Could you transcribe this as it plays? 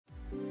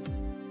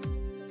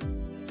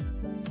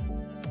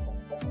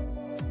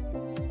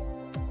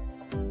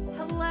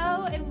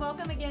and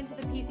welcome again to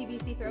the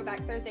PCBC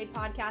Throwback Thursday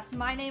podcast.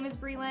 My name is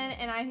Breland,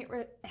 and I'm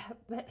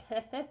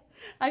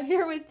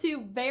here with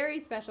two very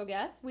special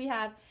guests. We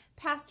have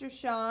Pastor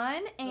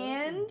Sean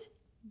and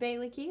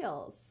Bailey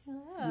Keels.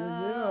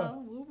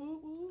 Hello.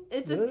 Yeah.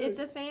 It's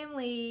a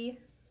family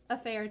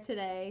affair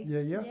today.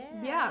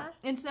 Yeah.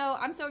 And so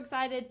I'm so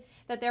excited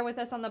that they're with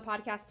us on the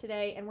podcast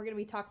today, and we're going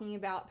to be talking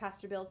about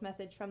Pastor Bill's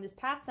message from this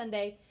past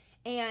Sunday.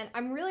 And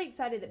I'm really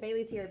excited that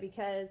Bailey's here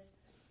because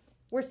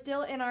we're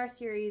still in our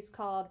series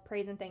called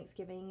Praise and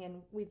Thanksgiving,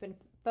 and we've been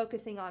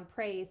focusing on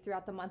praise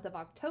throughout the month of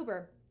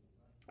October.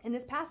 And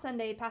this past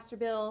Sunday, Pastor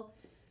Bill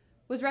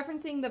was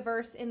referencing the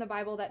verse in the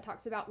Bible that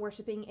talks about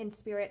worshiping in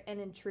spirit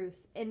and in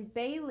truth. And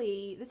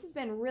Bailey, this has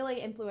been really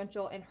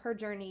influential in her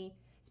journey,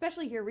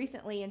 especially here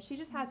recently, and she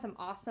just has some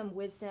awesome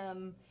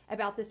wisdom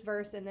about this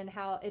verse and then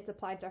how it's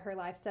applied to her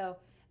life. So,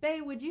 Bae,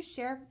 would you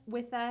share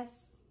with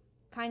us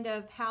kind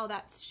of how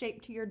that's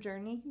shaped your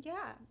journey?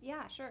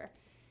 Yeah, sure.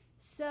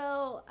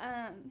 So,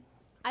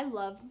 I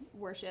love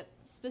worship,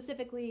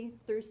 specifically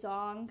through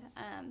song.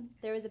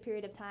 There was a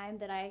period of time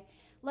that I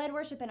led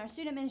worship in our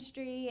student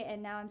ministry,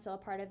 and now I'm still a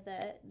part of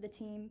the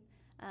team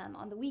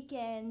on the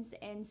weekends.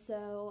 And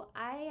so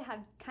I have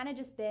kind of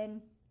just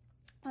been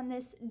on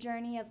this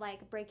journey of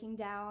like breaking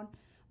down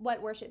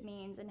what worship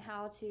means and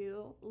how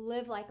to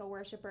live like a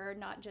worshiper,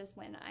 not just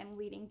when I'm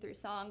leading through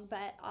song,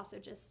 but also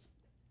just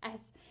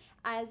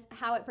as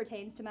how it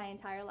pertains to my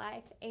entire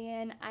life.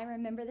 And I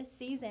remember this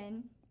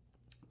season,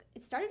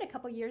 it started a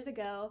couple years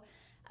ago,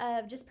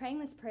 of just praying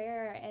this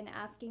prayer and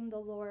asking the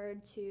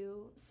Lord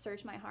to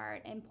search my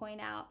heart and point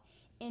out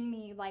in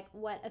me like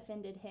what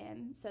offended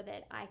him so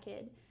that I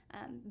could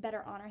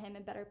better honor him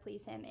and better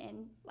please him,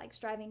 and like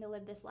striving to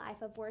live this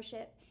life of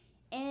worship.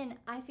 And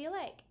I feel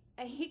like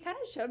he kind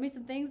of showed me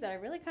some things that I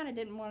really kind of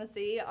didn't want to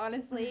see,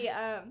 honestly.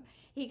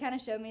 He kind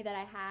of showed me that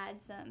I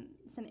had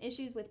some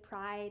issues with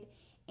pride,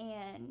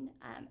 and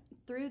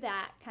through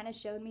that kind of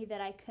showed me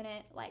that I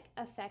couldn't like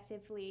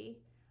effectively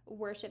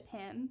worship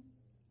him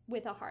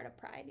with a heart of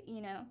pride,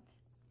 you know.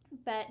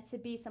 But to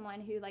be someone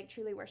who like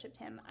truly worshiped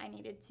him, I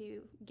needed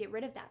to get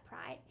rid of that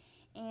pride.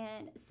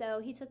 And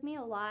so he took me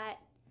a lot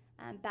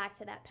back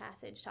to that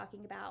passage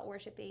talking about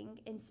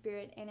worshiping in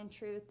spirit and in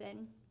truth.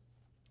 And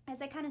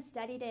as I kind of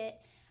studied it,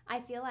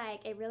 I feel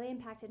like it really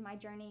impacted my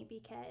journey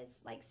because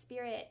like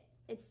spirit,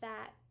 it's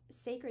that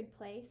sacred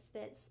place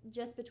that's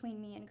just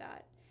between me and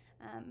God,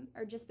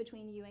 or just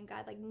between you and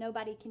God. Like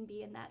nobody can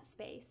be in that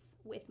space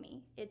with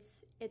me.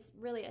 It's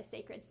really a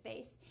sacred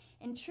space.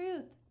 And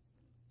truth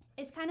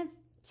is kind of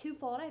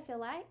twofold, I feel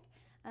like.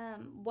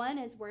 One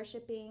is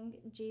worshiping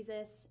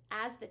Jesus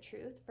as the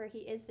truth, for he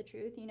is the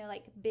truth, you know,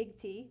 like big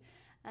T.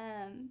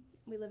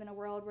 We live in a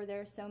world where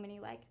there are so many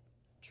like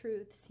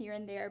truths here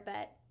and there,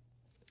 but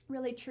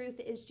really truth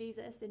is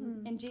Jesus,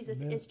 and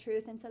Jesus Amen. is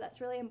truth. And so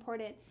that's really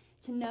important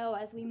to know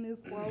as we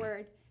move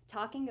forward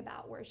talking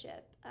about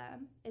worship.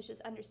 It's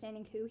just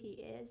understanding who he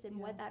is and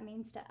what that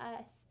means to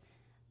us.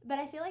 But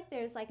I feel like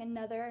there's like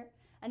another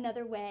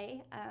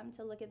way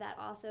to look at that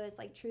also, is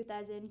like truth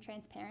as in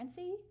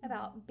transparency,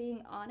 about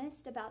being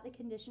honest about the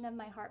condition of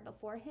my heart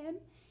before him.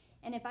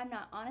 And if I'm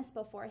not honest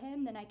before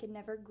him, then I can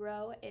never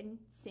grow in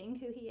seeing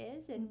who he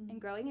is and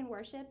growing in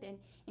worship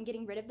and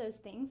getting rid of those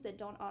things that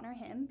don't honor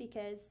him,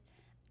 because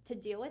to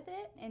deal with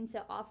it and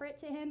to offer it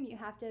to him, you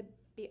have to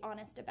be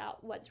honest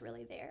about what's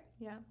really there.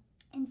 Yeah.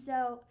 And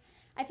so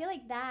I feel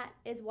like that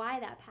is why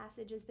that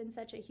passage has been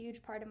such a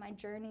huge part of my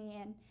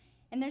journey.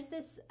 And there's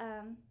this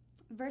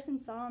verse in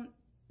Psalm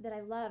that I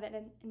love, and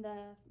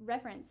the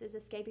reference is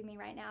escaping me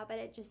right now, but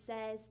it just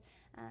says,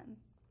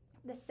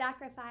 the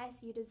sacrifice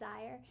you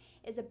desire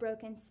is a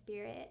broken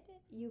spirit.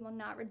 You will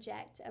not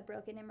reject a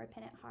broken and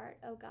repentant heart,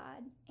 O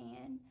God.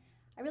 And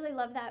I really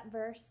love that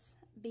verse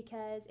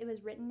because it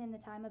was written in the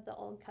time of the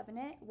Old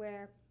Covenant,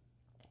 where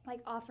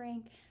like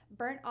offering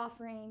burnt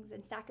offerings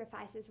and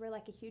sacrifices were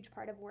like a huge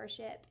part of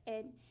worship.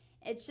 And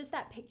it's just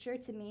that picture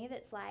to me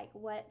that's like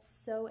what's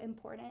so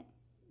important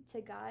to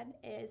God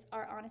is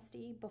our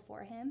honesty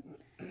before him.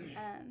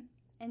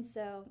 And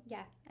so,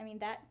 yeah, I mean,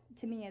 that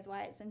to me is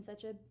why it's been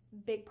such a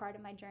big part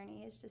of my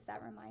journey, is just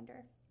that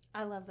reminder.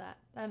 I love that.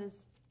 That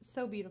is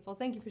so beautiful.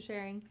 Thank you for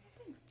sharing.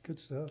 Good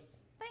stuff.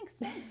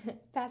 Thanks.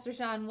 Pastor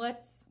Sean,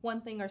 what's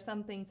one thing or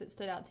some things that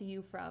stood out to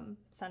you from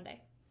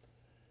Sunday?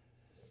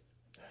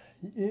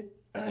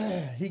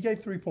 He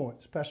gave 3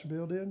 points. Pastor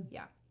Bill did.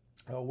 Yeah.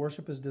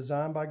 Worship is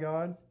designed by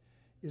God,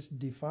 it's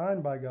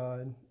defined by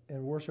God,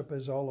 and worship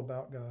is all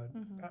about God.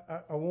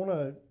 I want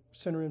to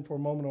center in for a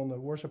moment on the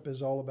worship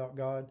is all about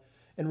God.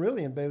 And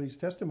really in Bailey's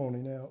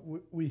testimony now,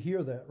 we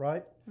hear that,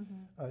 right?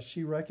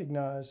 She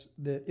recognized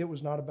that it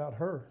was not about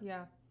her.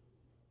 Yeah.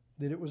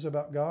 That it was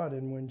about God.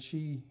 And when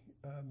she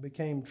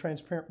became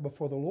transparent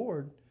before the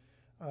Lord,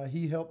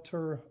 he helped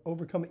her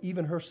overcome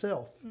even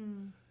herself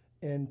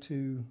and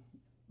to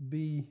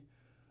be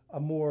a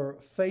more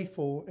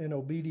faithful and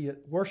obedient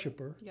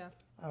worshiper,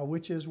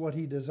 which is what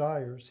he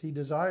desires. He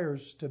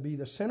desires to be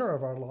the center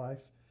of our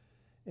life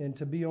and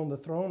to be on the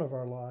throne of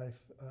our life,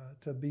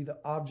 to be the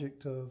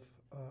object of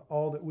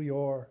all that we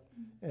are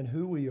and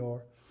who we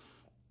are.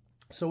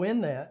 So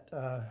in that,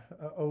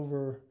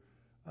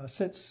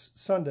 since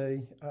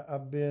Sunday,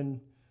 I've been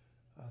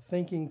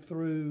thinking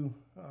through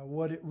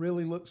what it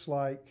really looks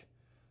like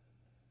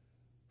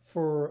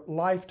for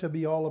life to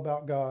be all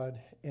about God.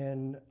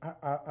 And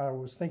I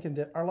was thinking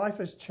that our life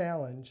is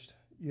challenged.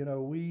 You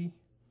know,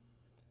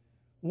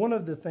 one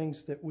of the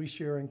things that we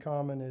share in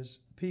common is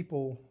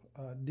people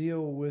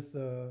deal with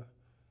the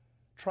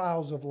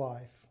trials of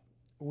life.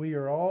 We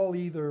are all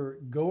either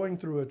going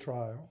through a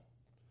trial,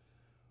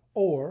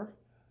 or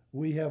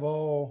we have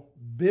all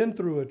been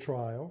through a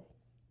trial,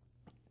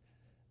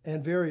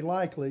 and very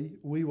likely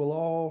we will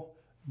all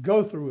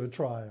go through a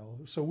trial.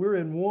 So we're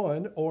in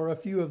one or a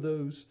few of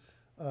those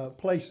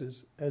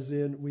places, as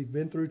in we've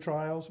been through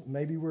trials,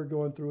 maybe we're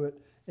going through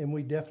it, and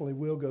we definitely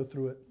will go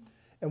through it.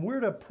 And we're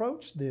to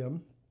approach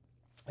them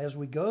as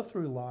we go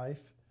through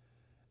life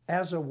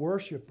as a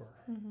worshiper,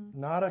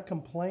 not a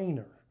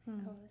complainer.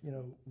 You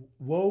know,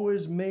 woe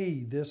is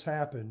me, this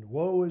happened.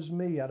 Woe is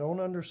me, I don't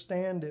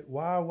understand it.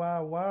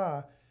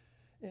 Why?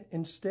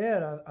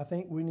 Instead, I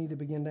think we need to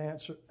begin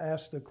to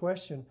ask the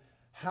question,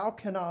 how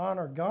can I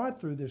honor God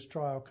through this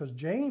trial? Because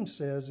James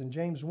says in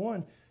James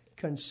 1,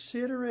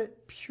 consider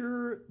it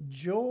pure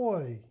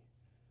joy,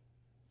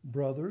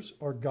 brothers,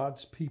 or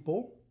God's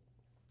people,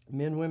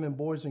 men, women,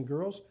 boys, and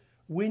girls,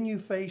 when you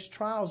face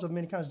trials of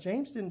many kinds.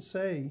 James didn't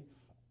say,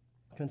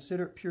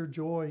 consider it pure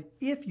joy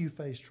if you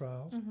face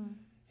trials.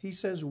 He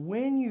says,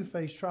 when you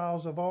face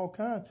trials of all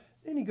kinds.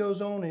 Then he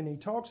goes on and he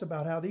talks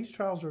about how these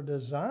trials are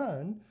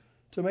designed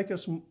to make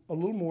us a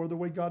little more the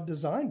way God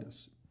designed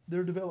us.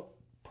 They're develop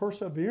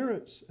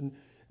perseverance, and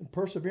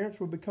perseverance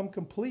will become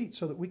complete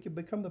so that we can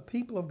become the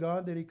people of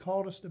God that he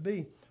called us to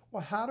be.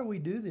 Well, how do we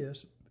do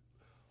this?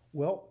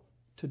 Well,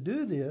 to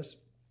do this,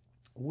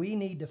 we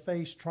need to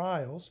face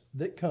trials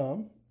that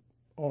come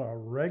on a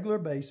regular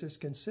basis,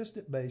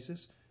 consistent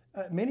basis,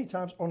 many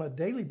times on a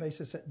daily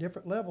basis at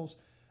different levels,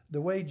 the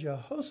way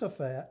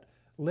Jehoshaphat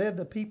led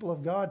the people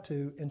of God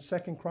to in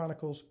 2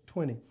 Chronicles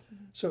 20.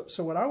 So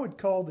what I would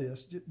call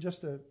this,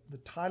 just the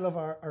title of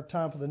our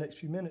time for the next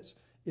few minutes,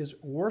 is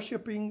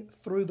Worshiping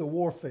Through the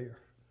Warfare.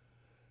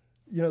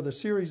 You know, the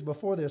series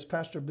before this,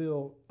 Pastor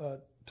Bill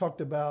talked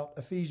about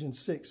Ephesians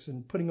 6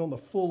 and putting on the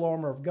full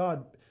armor of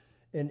God.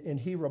 And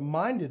he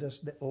reminded us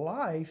that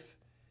life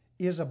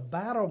is a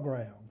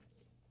battleground.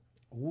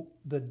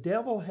 The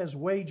devil has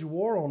waged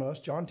war on us.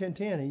 John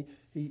 10:10,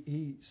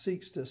 he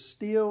seeks to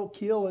steal,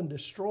 kill, and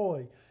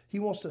destroy. He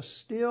wants to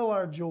steal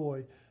our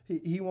joy.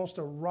 He wants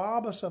to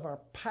rob us of our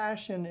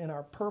passion and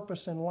our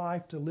purpose in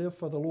life to live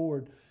for the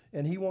Lord.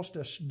 And he wants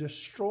to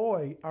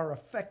destroy our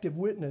effective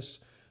witness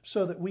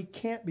so that we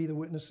can't be the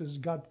witnesses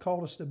God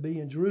called us to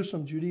be in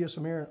Jerusalem, Judea,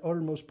 Samaria, and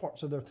uttermost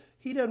parts of the earth.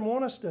 He doesn't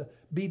want us to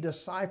be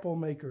disciple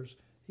makers.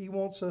 He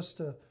wants us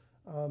to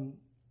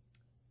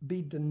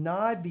be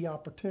denied the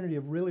opportunity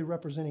of really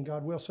representing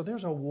God well. So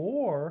there's a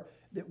war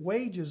that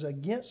wages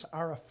against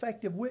our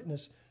effective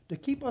witness to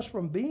keep us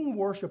from being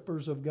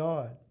worshipers of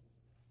God.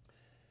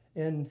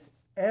 And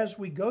as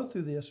we go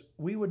through this,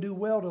 we would do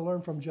well to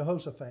learn from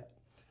Jehoshaphat.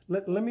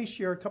 Let me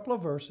share a couple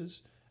of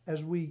verses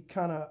as we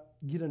kind of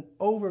get an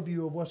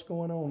overview of what's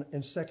going on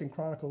in 2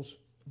 Chronicles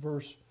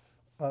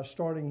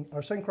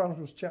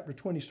chapter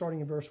 20, starting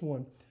in verse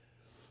 1.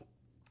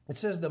 It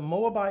says the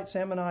Moabites,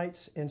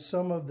 Ammonites, and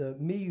some of the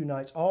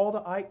Meunites, all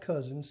the Ike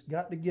cousins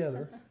got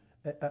together.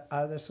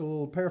 That's a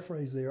little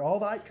paraphrase there. All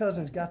the Ike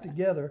cousins got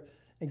together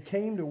and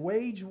came to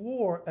wage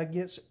war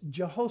against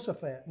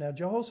Jehoshaphat. Now,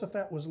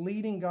 Jehoshaphat was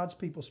leading God's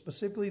people,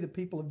 specifically the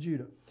people of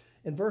Judah.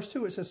 In verse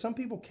 2, it says, some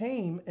people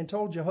came and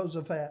told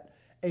Jehoshaphat,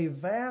 a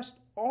vast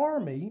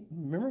army,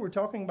 remember we're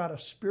talking about a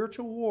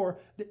spiritual war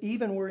that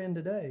even we're in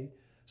today,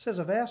 says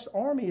a vast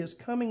army is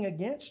coming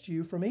against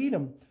you from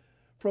Edom,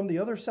 from the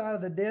other side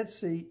of the Dead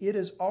Sea. It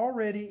is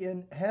already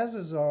in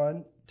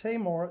Hazazon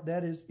Tamar,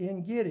 that is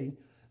in Gedi.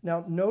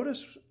 Now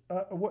notice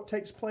what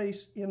takes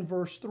place in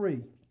verse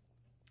 3.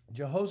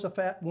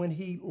 Jehoshaphat, when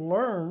he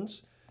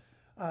learns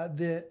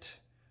that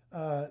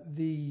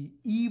the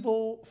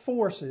evil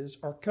forces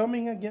are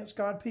coming against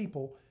God's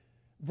people,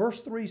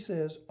 verse 3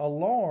 says,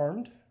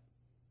 alarmed,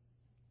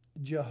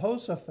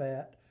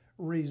 Jehoshaphat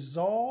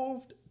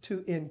resolved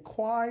to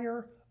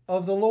inquire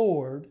of the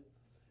Lord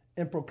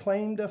and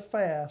proclaimed a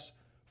fast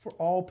for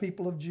all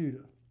people of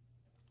Judah.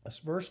 That's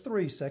verse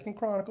 3, 2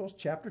 Chronicles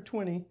chapter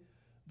 20,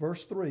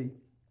 verse 3.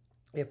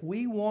 If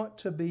we want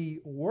to be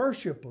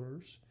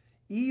worshipers,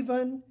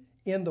 even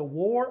in the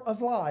war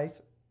of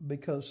life,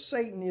 because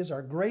Satan is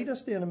our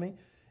greatest enemy,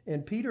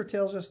 and Peter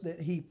tells us that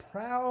he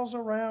prowls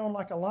around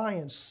like a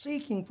lion,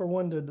 seeking for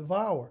one to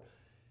devour.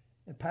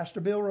 And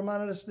Pastor Bill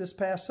reminded us this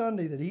past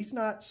Sunday that he's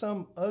not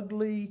some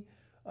ugly,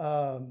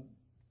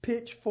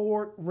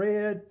 pitchfork,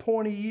 red,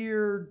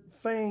 pointy-eared,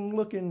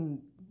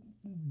 fang-looking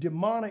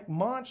demonic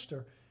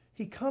monster.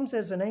 He comes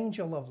as an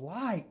angel of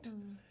light,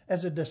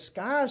 as a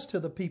disguise to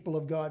the people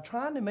of God,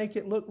 trying to make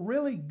it look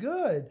really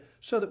good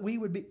so that we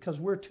would be,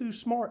 because we're too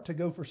smart to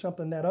go for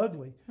something that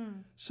ugly,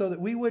 so that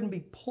we wouldn't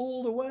be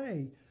pulled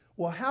away.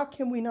 Well, how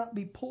can we not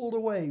be pulled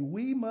away?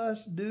 We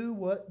must do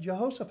what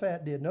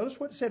Jehoshaphat did. Notice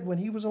what it said when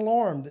he was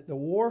alarmed that the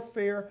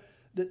warfare,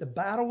 that the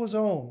battle was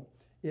on.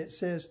 It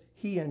says,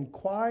 he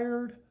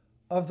inquired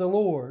of the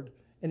Lord,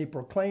 and he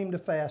proclaimed a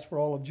fast for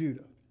all of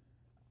Judah.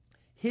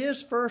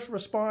 His first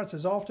response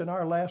is often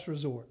our last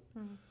resort.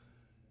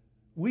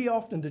 We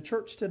often, the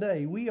church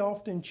today, we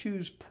often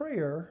choose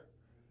prayer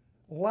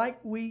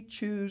like we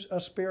choose a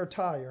spare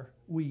tire.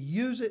 We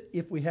use it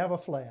if we have a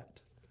flat.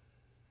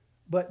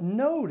 But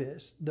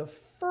notice the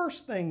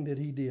first thing that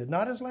he did,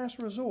 not his last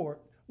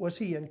resort, was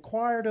he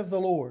inquired of the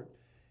Lord.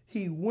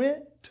 He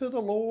went to the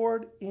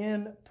Lord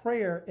in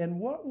prayer. And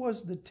what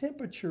was the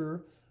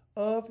temperature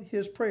of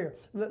his prayer?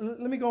 Let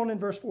me go on in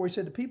verse 4. He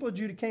said, the people of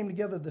Judah came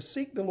together to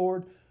seek the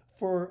Lord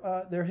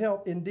for their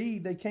help.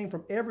 Indeed, they came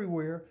from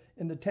everywhere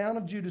in the town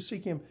of Judah to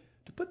seek him.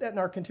 To put that in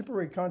our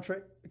contemporary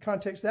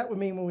context, that would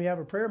mean when we have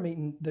a prayer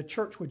meeting, the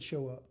church would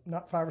show up,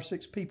 not 5 or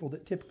 6 people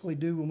that typically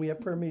do when we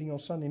have prayer meeting on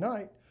Sunday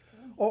night,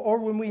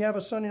 or when we have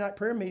a Sunday night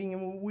prayer meeting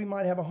and we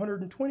might have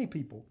 120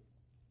 people.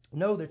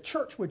 No, the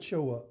church would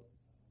show up.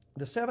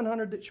 The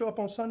 700 that show up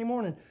on Sunday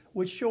morning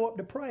would show up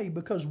to pray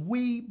because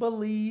we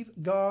believe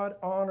God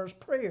honors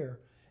prayer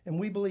and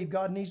we believe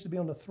God needs to be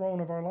on the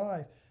throne of our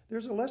life.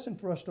 There's a lesson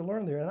for us to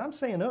learn there. And I'm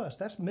saying us,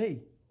 that's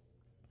me.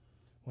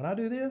 When I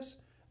do this,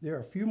 there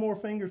are a few more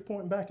fingers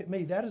pointing back at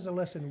me. That is a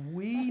lesson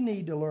we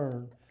need to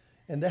learn.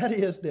 And that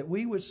is that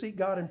we would seek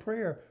God in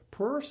prayer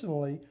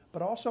personally,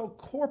 but also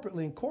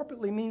corporately. And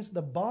corporately means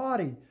the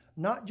body,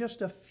 not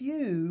just a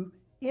few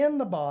in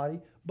the body,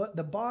 but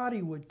the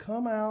body would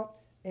come out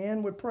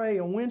and would pray.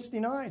 On Wednesday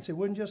nights, it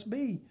wouldn't just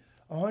be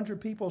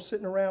 100 people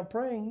sitting around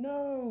praying.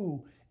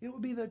 No, it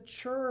would be the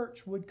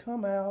church would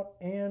come out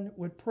and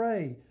would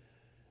pray.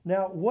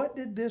 Now, what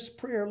did this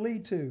prayer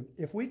lead to?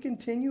 If we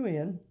continue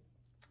in,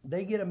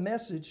 they get a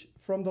message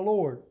from the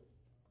Lord.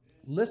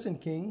 Listen,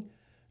 King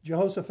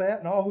Jehoshaphat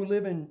and all who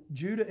live in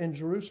Judah and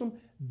Jerusalem,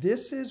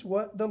 this is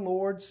what the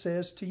Lord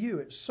says to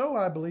you. So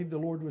I believe the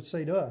Lord would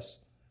say to us,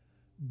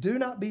 do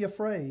not be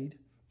afraid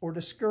or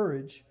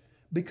discouraged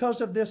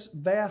because of this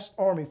vast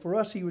army. For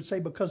us, he would say,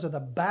 because of the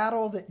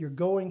battle that you're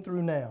going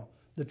through now,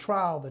 the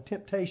trial, the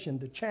temptation,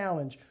 the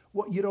challenge,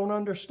 what you don't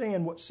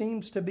understand, what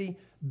seems to be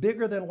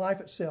bigger than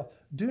life itself.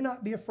 Do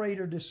not be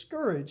afraid or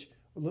discouraged.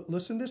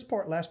 Listen to this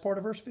part, last part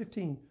of verse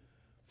 15.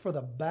 For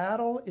the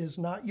battle is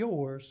not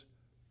yours,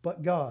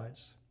 but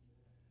God's.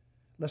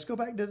 Let's go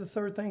back to the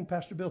third thing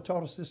Pastor Bill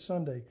taught us this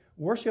Sunday.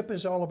 Worship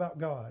is all about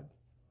God.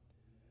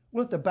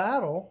 Well, if the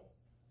battle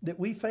that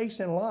we face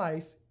in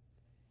life,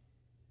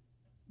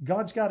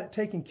 God's got it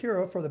taken care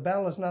of, for the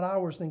battle is not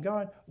ours than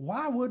God,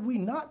 why would we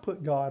not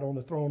put God on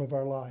the throne of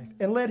our life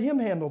and let him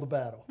handle the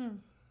battle?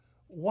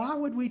 Why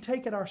would we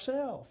take it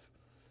ourselves?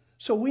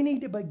 So we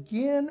need to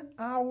begin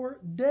our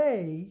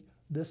day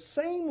the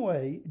same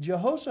way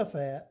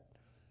Jehoshaphat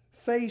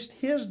faced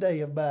his day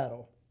of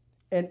battle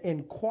and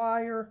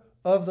inquire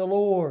of the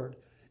Lord.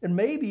 And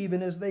maybe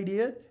even as they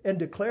did, and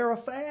declare a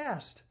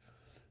fast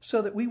so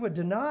that we would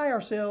deny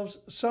ourselves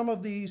some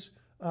of these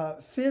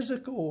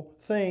physical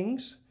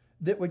things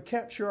that would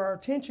capture our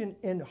attention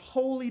and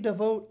wholly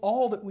devote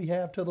all that we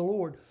have to the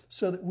Lord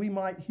so that we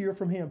might hear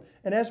from him.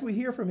 And as we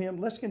hear from him,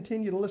 let's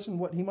continue to listen to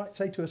what he might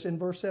say to us in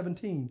verse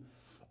 17.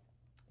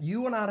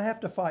 You will not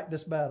have to fight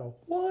this battle.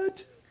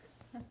 What?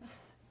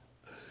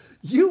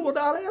 You will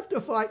not have to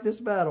fight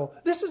this battle.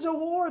 This is a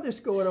war that's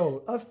going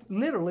on.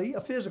 Literally a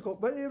physical,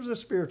 but it was a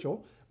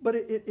spiritual. But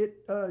it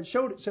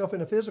showed itself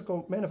in a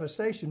physical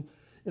manifestation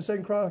in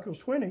 2 Chronicles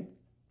 20.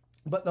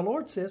 But the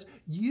Lord says,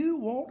 you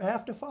won't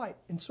have to fight.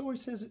 And so he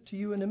says it to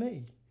you and to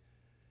me.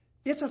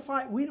 It's a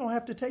fight we don't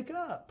have to take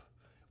up.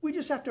 We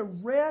just have to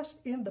rest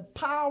in the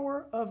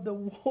power of the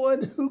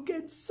one who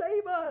can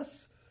save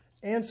us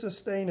and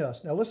sustain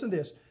us. Now listen to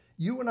this.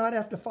 You will not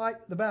have to fight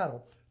the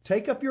battle.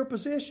 Take up your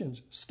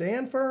positions,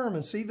 stand firm,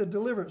 and see the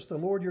deliverance the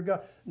Lord your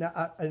God.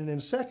 Now, and in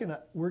a second,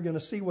 we're going to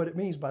see what it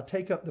means by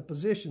take up the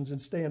positions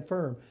and stand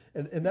firm.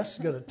 And that's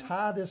going to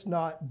tie this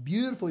knot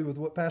beautifully with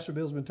what Pastor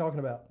Bill's been talking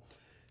about.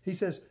 He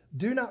says,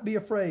 do not be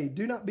afraid.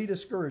 Do not be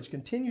discouraged.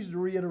 Continues to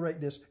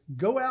reiterate this.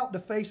 Go out to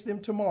face them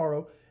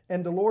tomorrow,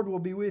 and the Lord will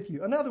be with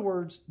you. In other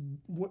words,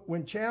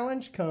 when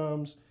challenge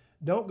comes,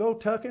 don't go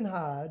tuck and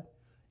hide.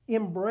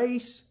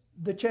 Embrace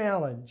the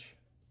challenge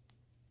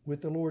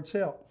with the Lord's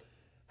help.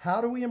 How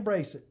do we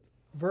embrace it?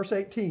 Verse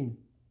 18.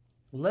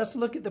 Let's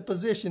look at the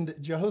position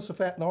that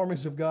Jehoshaphat and the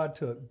armies of God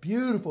took.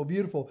 Beautiful,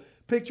 beautiful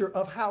picture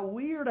of how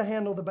we are to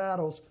handle the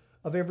battles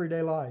of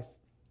everyday life.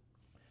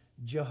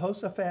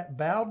 Jehoshaphat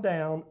bowed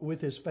down with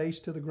his face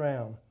to the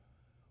ground.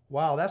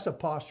 Wow, that's a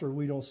posture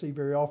we don't see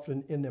very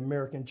often in the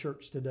American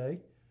church today.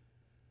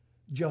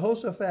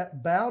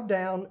 Jehoshaphat bowed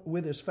down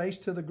with his face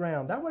to the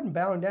ground. That wasn't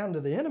bowing down to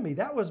the enemy.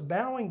 That was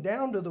bowing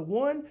down to the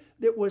one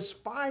that was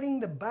fighting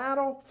the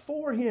battle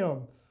for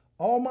him,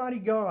 Almighty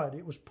God.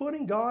 It was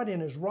putting God in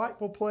his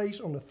rightful place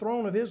on the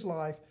throne of his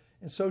life,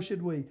 and so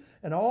should we.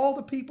 And all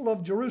the people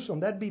of Jerusalem,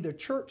 that'd be the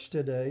church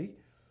today,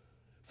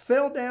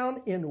 fell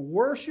down in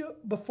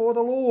worship before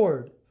the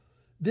Lord.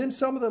 Then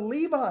some of the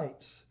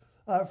Levites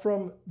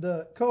from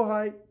the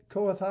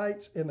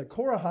Kohathites and the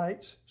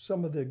Korahites,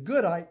 some of the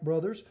Goodite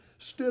brothers,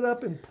 stood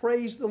up and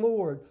praised the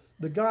Lord,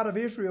 the God of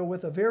Israel,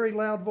 with a very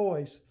loud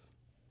voice.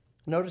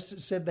 Notice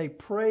it said they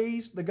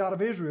praised the God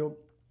of Israel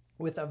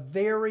with a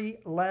very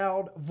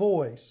loud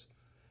voice.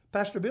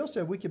 Pastor Bill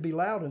said we could be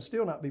loud and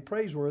still not be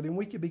praiseworthy, and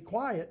we could be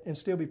quiet and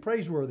still be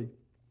praiseworthy.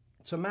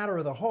 It's a matter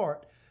of the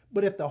heart.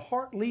 But if the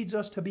heart leads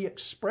us to be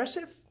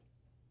expressive,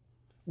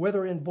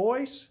 whether in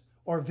voice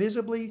or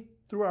visibly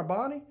through our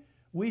body,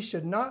 we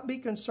should not be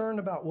concerned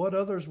about what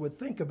others would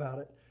think about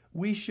it.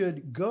 We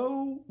should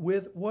go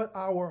with what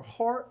our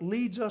heart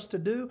leads us to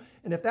do.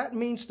 And if that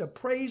means to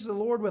praise the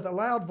Lord with a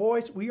loud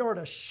voice, we are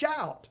to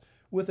shout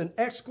with an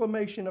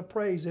exclamation of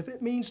praise. If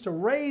it means to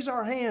raise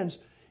our hands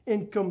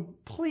in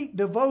complete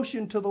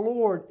devotion to the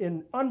Lord,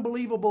 in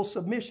unbelievable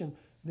submission,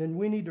 then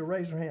we need to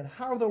raise our hand.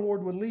 How the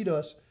Lord would lead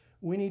us,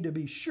 we need to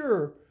be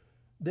sure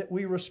that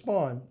we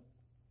respond.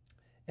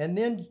 And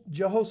then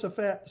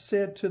Jehoshaphat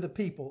said to the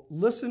people,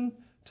 listen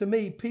to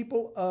me,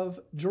 people of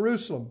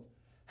Jerusalem.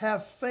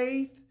 Have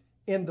faith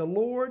in the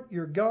Lord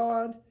your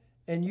God,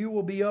 and you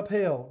will be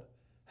upheld.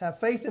 Have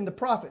faith in the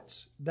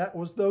prophets. That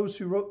was those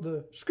who wrote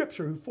the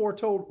scripture, who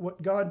foretold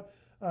what God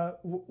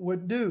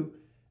would do.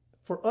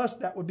 For us,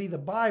 that would be the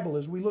Bible,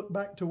 as we look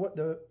back to what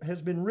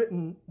has been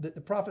written that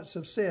the prophets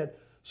have said.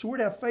 So we're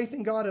to have faith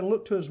in God and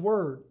look to His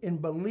Word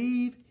and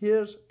believe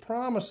His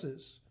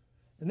promises.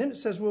 And then it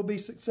says we'll be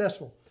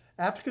successful.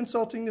 After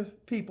consulting the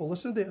people,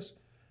 listen to this.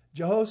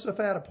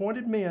 Jehoshaphat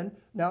appointed men.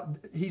 Now,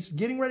 he's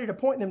getting ready to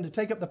appoint them to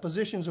take up the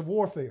positions of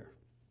warfare.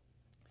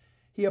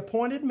 He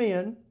appointed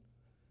men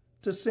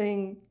to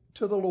sing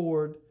to the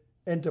Lord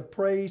and to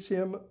praise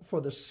Him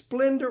for the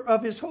splendor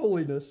of His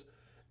holiness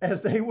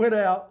as they went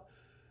out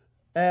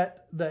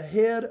at the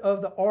head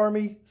of the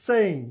army,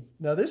 saying,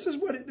 now this is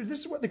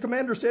what the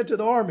commander said to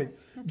the army.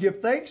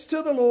 Give thanks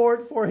to the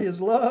Lord, for His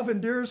love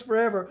endures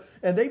forever.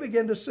 And they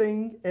began to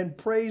sing and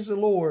praise the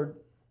Lord,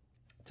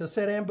 to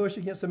set ambush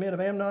against the men of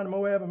Ammon and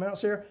Moab and Mount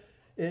Seir,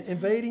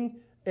 invading,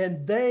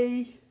 and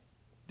they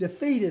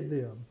defeated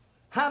them.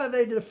 How did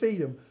they defeat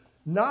them?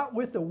 Not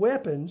with the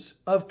weapons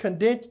of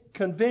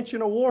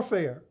conventional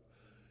warfare.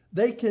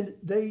 They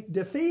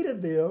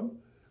defeated them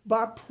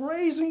by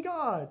praising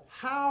God.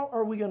 How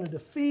are we going to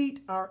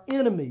defeat our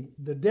enemy,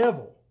 the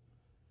devil,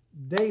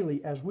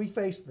 daily as we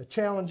face the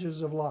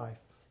challenges of life?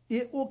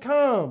 It will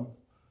come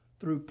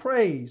through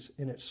praise,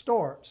 and it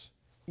starts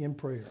in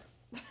prayer.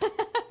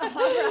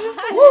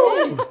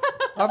 Woo!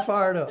 I'm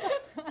fired up.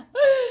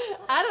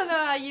 I don't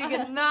know how you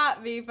could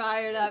not be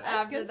fired up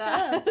after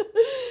that.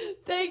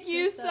 Thank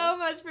you so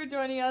much for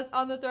joining us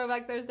on the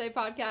Throwback Thursday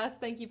podcast.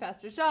 Thank you,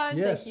 Pastor Sean.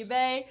 Yes. Thank you,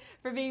 Bay,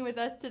 for being with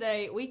us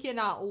today. We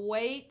cannot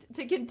wait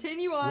to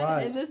continue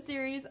on in this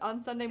series on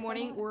Sunday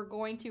morning. We're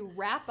going to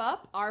wrap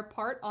up our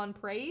part on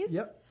praise.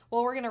 Yep.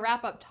 Well, we're going to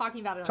wrap up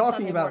talking about it on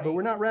Sunday morning. But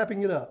we're not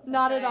wrapping it up.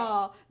 Not at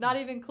all. Not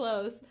even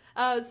close.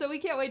 So we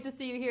can't wait to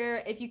see you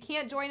here. If you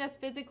can't join us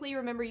physically,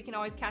 remember you can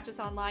always catch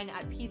us online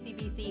at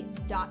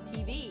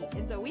pcbc.tv.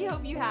 And so we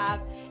hope you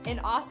have an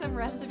awesome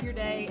rest of your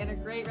day and a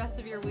great rest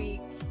of your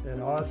week.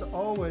 And as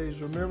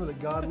always, remember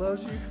that God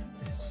loves you,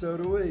 and so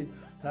do we.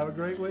 Have a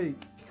great week.